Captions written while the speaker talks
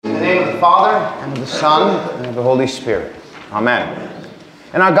Father, and of the Son, and of the Holy Spirit. Amen.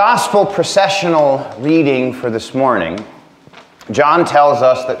 In our gospel processional reading for this morning, John tells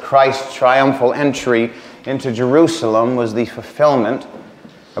us that Christ's triumphal entry into Jerusalem was the fulfillment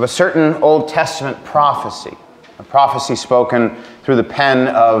of a certain Old Testament prophecy, a prophecy spoken through the pen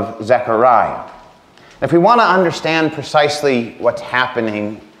of Zechariah. If we want to understand precisely what's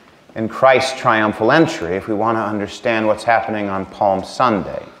happening in Christ's triumphal entry, if we want to understand what's happening on Palm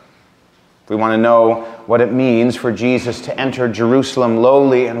Sunday, if we want to know what it means for Jesus to enter Jerusalem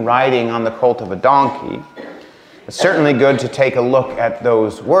lowly and riding on the colt of a donkey, it's certainly good to take a look at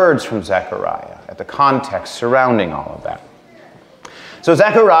those words from Zechariah, at the context surrounding all of that. So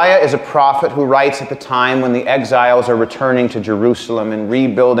Zechariah is a prophet who writes at the time when the exiles are returning to Jerusalem and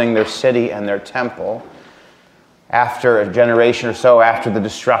rebuilding their city and their temple after a generation or so after the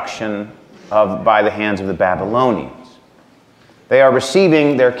destruction by the hands of the Babylonians. They are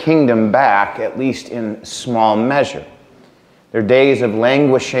receiving their kingdom back, at least in small measure. Their days of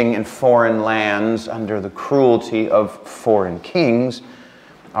languishing in foreign lands under the cruelty of foreign kings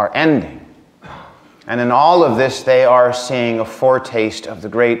are ending. And in all of this, they are seeing a foretaste of the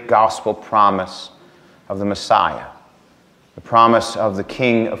great gospel promise of the Messiah, the promise of the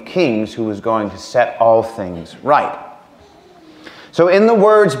King of Kings who is going to set all things right. So in the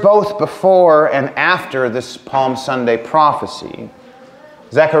words both before and after this Palm Sunday prophecy,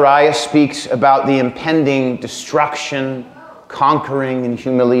 Zechariah speaks about the impending destruction, conquering, and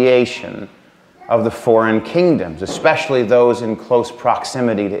humiliation of the foreign kingdoms, especially those in close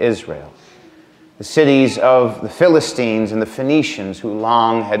proximity to Israel. The cities of the Philistines and the Phoenicians, who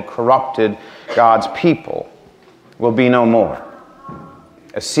long had corrupted God's people, will be no more.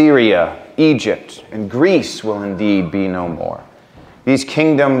 Assyria, Egypt, and Greece will indeed be no more. These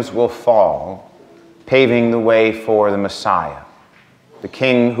kingdoms will fall, paving the way for the Messiah, the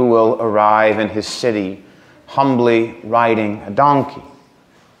King who will arrive in his city, humbly riding a donkey.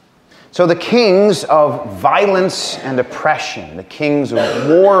 So the kings of violence and oppression, the kings of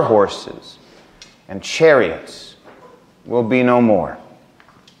war horses and chariots, will be no more.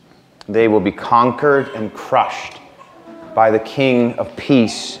 They will be conquered and crushed by the King of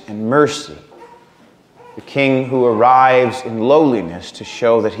peace and mercy, the King who arrives in lowliness to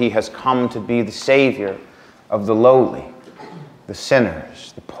show that he has come to be the Savior of the lowly, the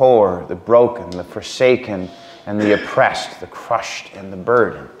sinners, the poor, the broken, the forsaken, and the oppressed, the crushed and the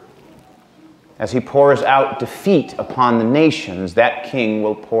burdened. As he pours out defeat upon the nations, that King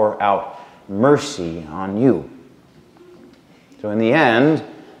will pour out mercy on you. So in the end,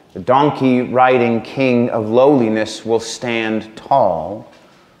 the donkey-riding King of lowliness will stand tall,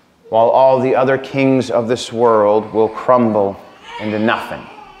 while all the other kings of this world will crumble into nothing.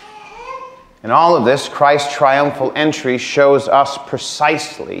 In all of this, Christ's triumphal entry shows us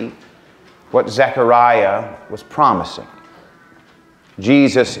precisely what Zechariah was promising.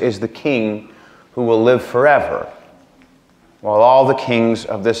 Jesus is the King who will live forever, while all the kings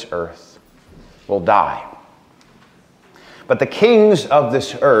of this earth will die. But the kings of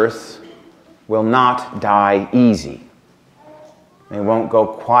this earth will not die easy. They won't go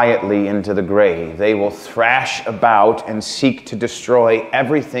quietly into the grave. They will thrash about and seek to destroy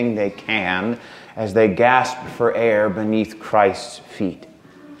everything they can as they gasp for air beneath Christ's feet.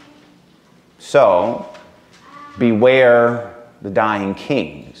 So, beware the dying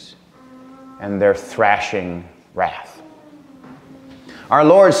kings and their thrashing wrath. Our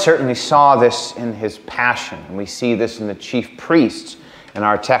Lord certainly saw this in his passion, and we see this in the chief priests in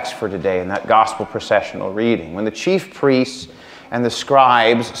our text for today, in that gospel processional reading. When the chief priests and the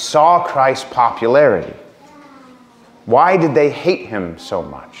scribes saw Christ's popularity, why did they hate him so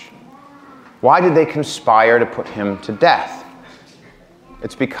much? Why did they conspire to put him to death?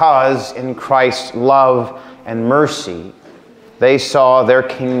 It's because in Christ's love and mercy, they saw their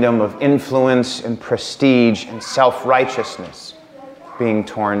kingdom of influence and prestige and self-righteousness being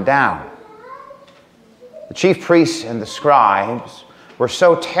torn down. The chief priests and the scribes were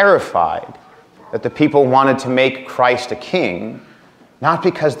so terrified that the people wanted to make Christ a king, not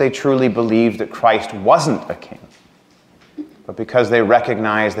because they truly believed that Christ wasn't a king, but because they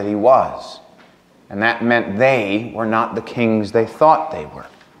recognized that he was. And that meant they were not the kings they thought they were.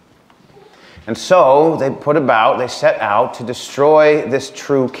 And so they set out to destroy this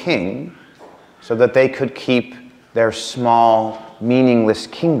true king so that they could keep their small, meaningless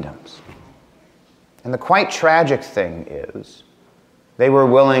kingdoms. And the quite tragic thing is, they were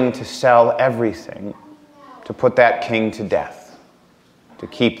willing to sell everything to put that king to death, to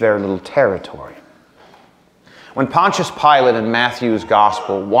keep their little territory. When Pontius Pilate in Matthew's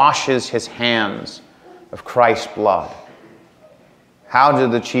gospel washes his hands of Christ's blood, how do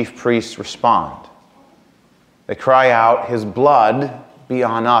the chief priests respond? They cry out, "His blood be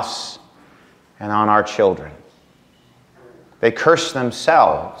on us and on our children." They curse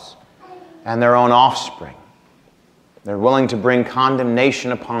themselves and their own offspring. They're willing to bring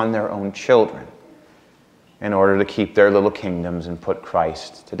condemnation upon their own children in order to keep their little kingdoms and put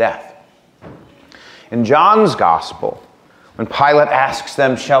Christ to death. In John's gospel, when Pilate asks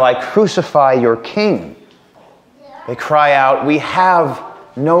them, "Shall I crucify your king?" they cry out, "We have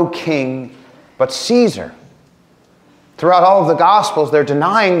no king but Caesar." Throughout all of the Gospels, they're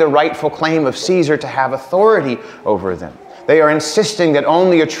denying the rightful claim of Caesar to have authority over them. They are insisting that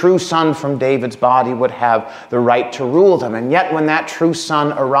only a true son from David's body would have the right to rule them. And yet when that true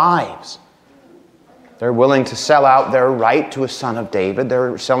son arrives, they're willing to sell out their right to a son of David.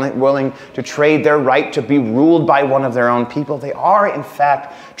 They're willing to trade their right to be ruled by one of their own people. They are, in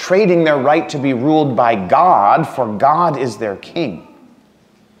fact, trading their right to be ruled by God, for God is their king.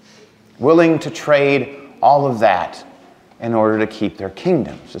 Willing to trade all of that in order to keep their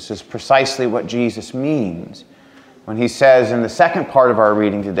kingdoms. This is precisely what Jesus means when he says in the second part of our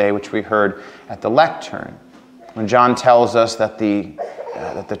reading today, which we heard at the lectern, when John tells us that the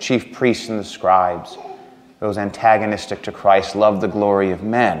chief priests and the scribes, those antagonistic to Christ, love the glory of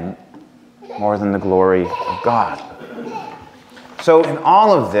men more than the glory of God. So in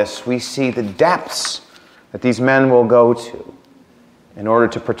all of this, we see the depths that these men will go to in order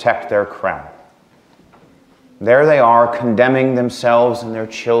to protect their crown. There they are, condemning themselves and their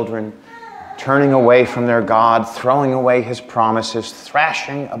children, turning away from their God, throwing away his promises,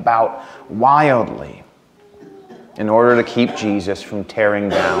 thrashing about wildly in order to keep Jesus from tearing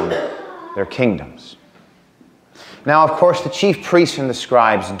down their kingdoms. Now, of course, the chief priests and the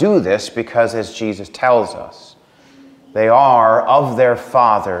scribes do this because, as Jesus tells us, they are of their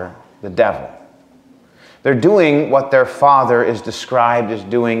father, the devil. They're doing what their father is described as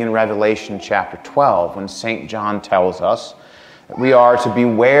doing in Revelation chapter 12, when St. John tells us that we are to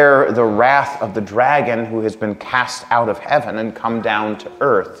beware the wrath of the dragon who has been cast out of heaven and come down to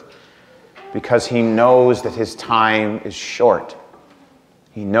earth, because he knows that his time is short.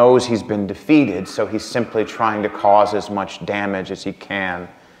 He knows he's been defeated, so he's simply trying to cause as much damage as he can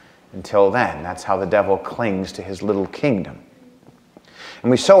until then. That's how the devil clings to his little kingdom. And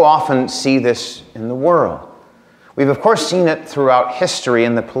we so often see this in the world. We've, of course, seen it throughout history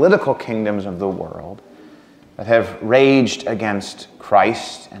in the political kingdoms of the world that have raged against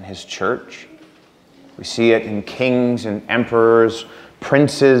Christ and his church. We see it in kings and emperors,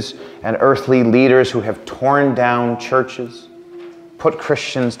 princes and earthly leaders who have torn down churches, put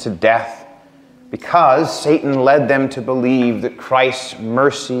Christians to death, because Satan led them to believe that Christ's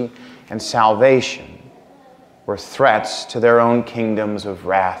mercy and salvation were threats to their own kingdoms of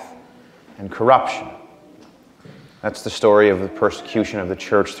wrath and corruption. That's the story of the persecution of the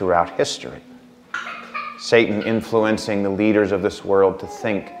church throughout history. Satan influencing the leaders of this world to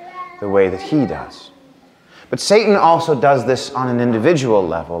think the way that he does. But Satan also does this on an individual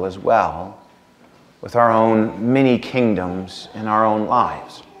level as well, with our own mini kingdoms in our own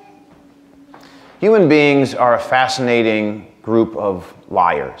lives. Human beings are a fascinating group of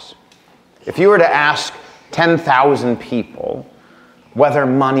liars. If you were to ask 10,000 people whether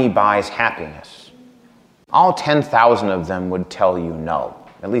money buys happiness, all 10,000 of them would tell you no.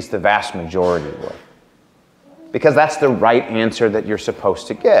 At least the vast majority would. Because that's the right answer that you're supposed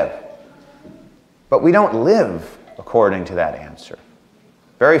to give. But we don't live according to that answer.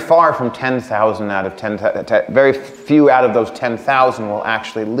 Very far from 10,000 out of 10,000, very few out of those 10,000 will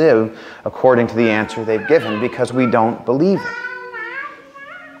actually live according to the answer they've given, because we don't believe it.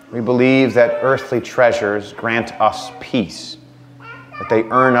 We believe that earthly treasures grant us peace, that they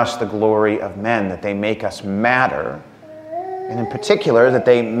earn us the glory of men, that they make us matter, and in particular, that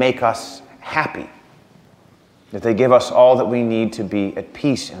they make us happy, that they give us all that we need to be at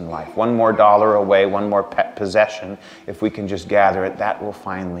peace in life. One more dollar away, one more pet possession, if we can just gather it, that will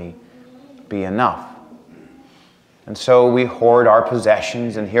finally be enough. And so we hoard our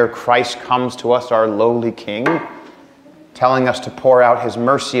possessions, and here Christ comes to us, our lowly King, telling us to pour out his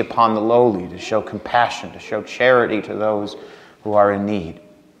mercy upon the lowly, to show compassion, to show charity to those who are in need,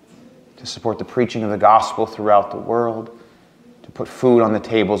 to support the preaching of the gospel throughout the world, to put food on the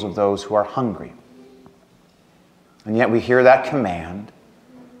tables of those who are hungry. And yet we hear that command,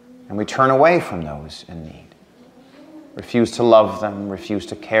 and we turn away from those in need, refuse to love them, refuse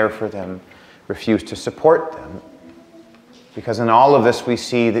to care for them, refuse to support them, because in all of this we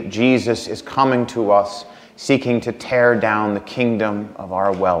see that Jesus is coming to us seeking to tear down the kingdom of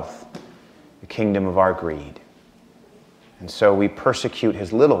our wealth, the kingdom of our greed. And so we persecute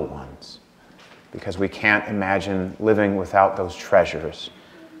his little ones because we can't imagine living without those treasures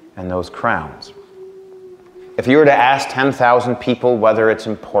and those crowns. If you were to ask 10,000 people whether it's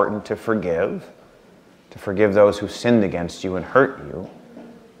important to forgive those who sinned against you and hurt you,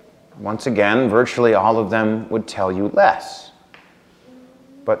 once again, virtually all of them would tell you less.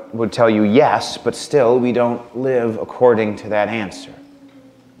 But would tell you yes, but still we don't live according to that answer.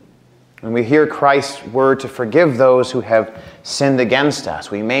 When we hear Christ's word to forgive those who have sinned against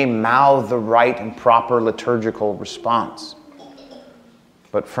us, we may mouth the right and proper liturgical response.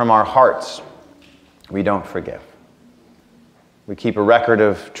 But from our hearts, we don't forgive. We keep a record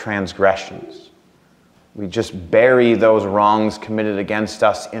of transgressions. We just bury those wrongs committed against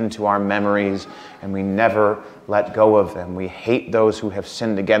us into our memories, and we never let go of them. We hate those who have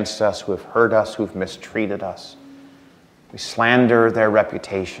sinned against us, who have hurt us, who have mistreated us. We slander their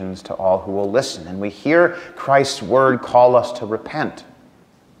reputations to all who will listen, and we hear Christ's word call us to repent,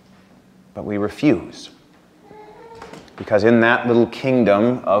 but we refuse. Because in that little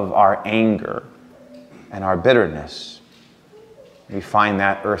kingdom of our anger and our bitterness, we find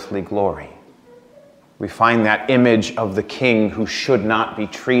that earthly glory. We find that image of the king who should not be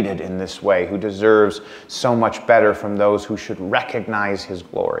treated in this way, who deserves so much better from those who should recognize his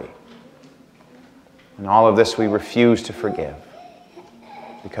glory. And all of this we refuse to forgive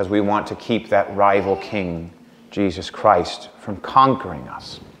because we want to keep that rival king, Jesus Christ, from conquering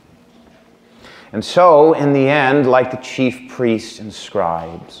us. And so, in the end, like the chief priests and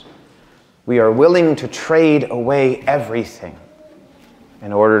scribes, we are willing to trade away everything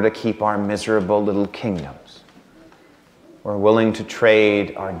in order to keep our miserable little kingdoms. We're willing to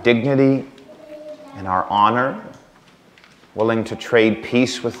trade our dignity and our honor, willing to trade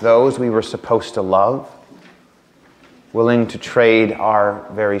peace with those we were supposed to love, willing to trade our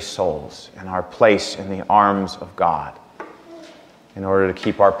very souls and our place in the arms of God in order to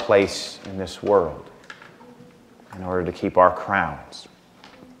keep our place in this world, in order to keep our crowns.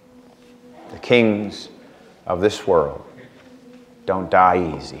 The kings of this world don't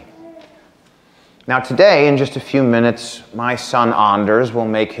die easy. Now today, in just a few minutes, my son Anders will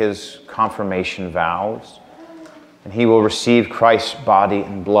make his confirmation vows, and he will receive Christ's body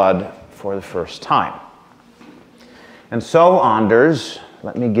and blood for the first time. And so, Anders,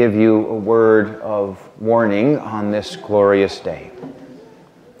 let me give you a word of warning on this glorious day.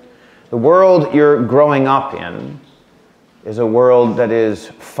 The world you're growing up in is a world that is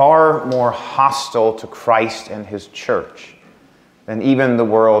far more hostile to Christ and his church than even the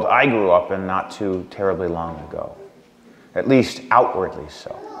world I grew up in not too terribly long ago, at least outwardly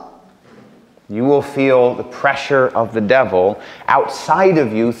so. You will feel the pressure of the devil outside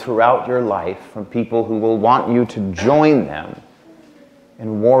of you throughout your life from people who will want you to join them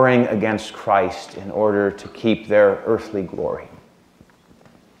in warring against Christ in order to keep their earthly glory.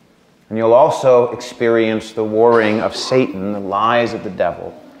 And you'll also experience the warring of Satan, the lies of the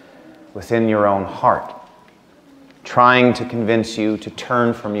devil, within your own heart, trying to convince you to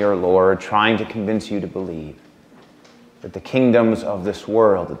turn from your Lord, trying to convince you to believe that the kingdoms of this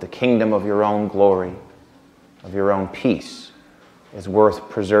world, that the kingdom of your own glory, of your own peace, is worth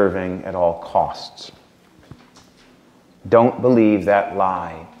preserving at all costs. Don't believe that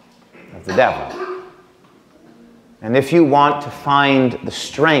lie of the devil. And if you want to find the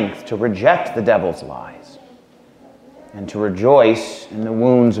strength to reject the devil's lies and to rejoice in the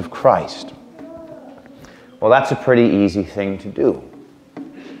wounds of Christ, well, that's a pretty easy thing to do.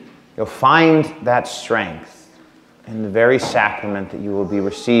 You'll find that strength in the very sacrament that you will be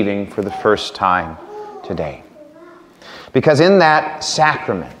receiving for the first time today. Because in that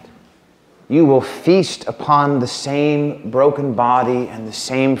sacrament, you will feast upon the same broken body and the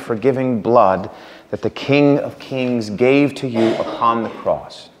same forgiving blood that the King of Kings gave to you upon the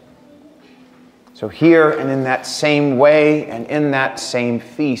cross. So here and in that same way and in that same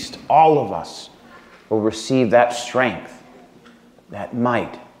feast, all of us will receive that strength, that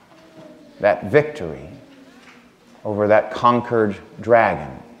might, that victory over that conquered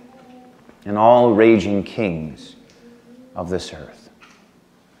dragon and all raging kings of this earth.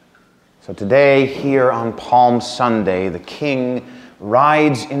 So today, here on Palm Sunday, the King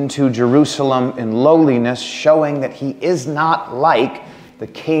rides into Jerusalem in lowliness, showing that he is not like the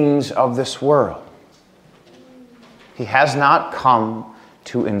kings of this world. He has not come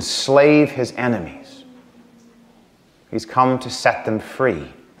to enslave his enemies. He's come to set them free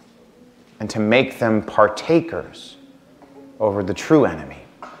and to make them partakers over the true enemy,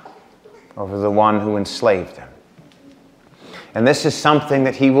 over the one who enslaved them. And this is something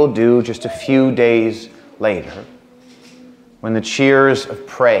that he will do just a few days later, when the cheers of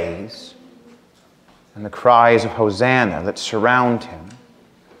praise and the cries of Hosanna that surround him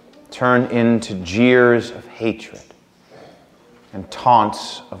turn into jeers of hatred and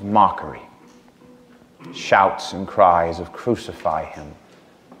taunts of mockery, shouts and cries of crucify him,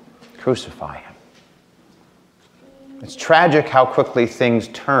 crucify him. It's tragic how quickly things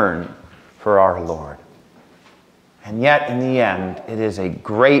turn for our Lord. And yet, in the end, it is a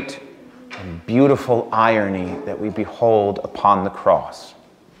great and beautiful irony that we behold upon the cross.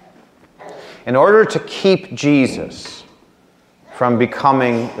 In order to keep Jesus from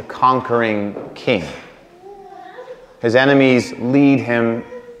becoming the conquering king, his enemies lead him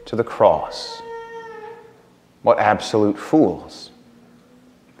to the cross. What absolute fools!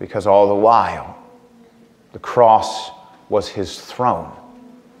 Because all the while, the cross was his throne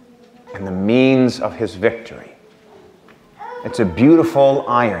and the means of his victory. It's a beautiful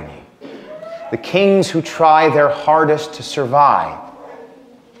irony. The kings who try their hardest to survive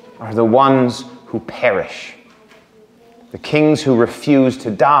are the ones who perish. The kings who refuse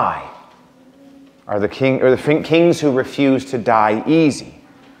to die are the kings who refuse to die easy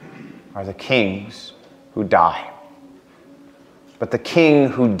are the kings who die. But the king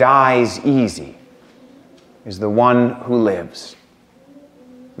who dies easy is the one who lives.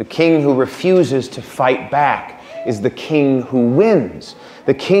 The king who refuses to fight back is the king who wins.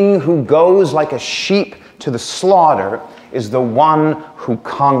 The king who goes like a sheep to the slaughter is the one who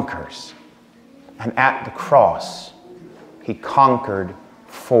conquers. And at the cross, he conquered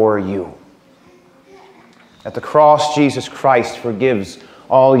for you. At the cross, Jesus Christ forgives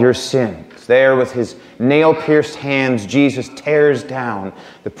all your sins. There with his nail-pierced hands, Jesus tears down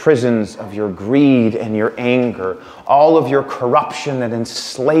the prisons of your greed and your anger. All of your corruption that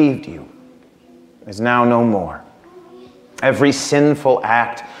enslaved you is now no more. Every sinful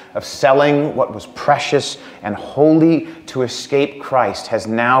act of selling what was precious and holy to escape Christ has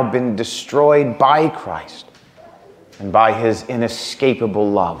now been destroyed by Christ and by his inescapable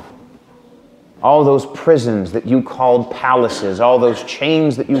love. All those prisons that you called palaces, all those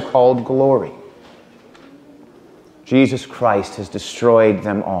chains that you called glory, Jesus Christ has destroyed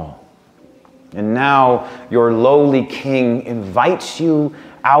them all. And now your lowly king invites you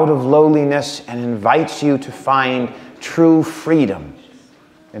out of lowliness and invites you to find true freedom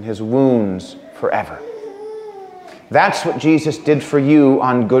in his wounds forever. That's what Jesus did for you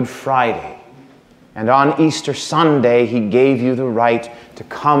on Good Friday. And on Easter Sunday, he gave you the right to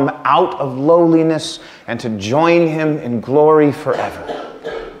come out of lowliness and to join him in glory forever.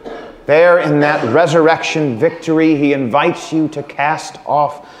 There in that resurrection victory, he invites you to cast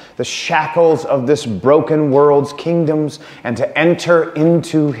off the shackles of this broken world's kingdoms and to enter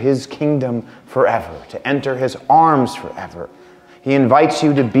into his kingdom forever, to enter his arms forever. He invites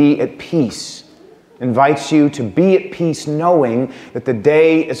you to be at peace, invites you to be at peace knowing that the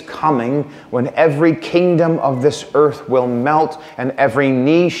day is coming when every kingdom of this earth will melt and every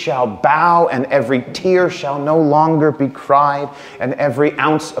knee shall bow and every tear shall no longer be cried and every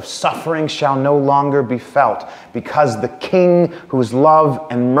ounce of suffering shall no longer be felt, because the King whose love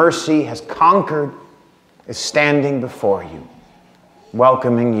and mercy has conquered is standing before you,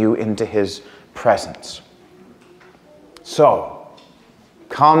 welcoming you into his presence. So,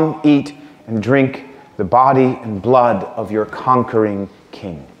 come eat and drink the body and blood of your conquering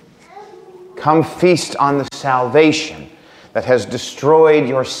King. Come feast on the salvation that has destroyed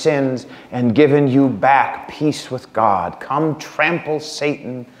your sins and given you back peace with God. Come trample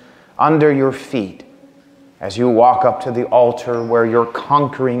Satan under your feet as you walk up to the altar where your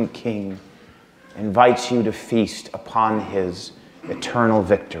conquering King invites you to feast upon his eternal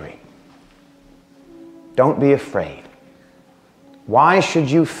victory. Don't be afraid. Why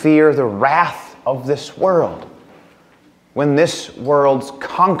should you fear the wrath of this world when this world's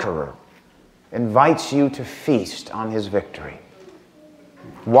conqueror invites you to feast on his victory?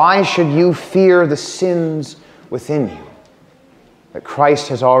 Why should you fear the sins within you that Christ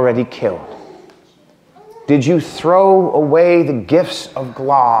has already killed? Did you throw away the gifts of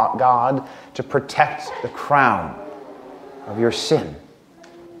God to protect the crown of your sin?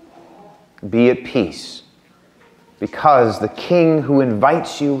 Be at peace, because the King who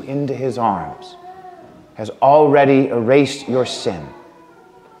invites you into his arms has already erased your sin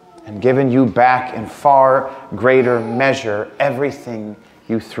and given you back in far greater measure everything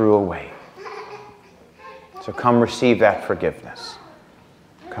you threw away. So come receive that forgiveness.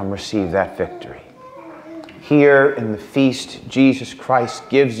 Come receive that victory. Here in the feast, Jesus Christ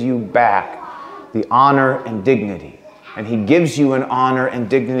gives you back the honor and dignity, and he gives you an honor and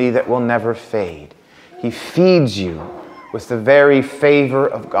dignity that will never fade. He feeds you with the very favor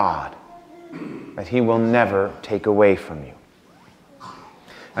of God that he will never take away from you.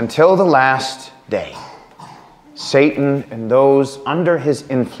 Until the last day, Satan and those under his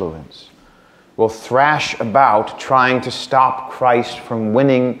influence will thrash about trying to stop Christ from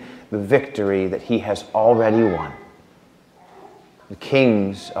winning the victory that he has already won. The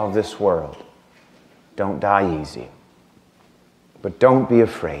kings of this world don't die easy. But don't be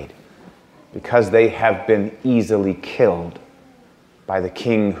afraid, because they have been easily killed by the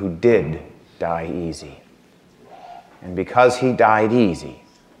king who did die easy. And because he died easy,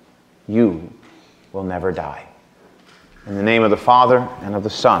 you will never die. In the name of the Father, and of the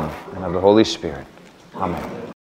Son, and of the Holy Spirit. Amen.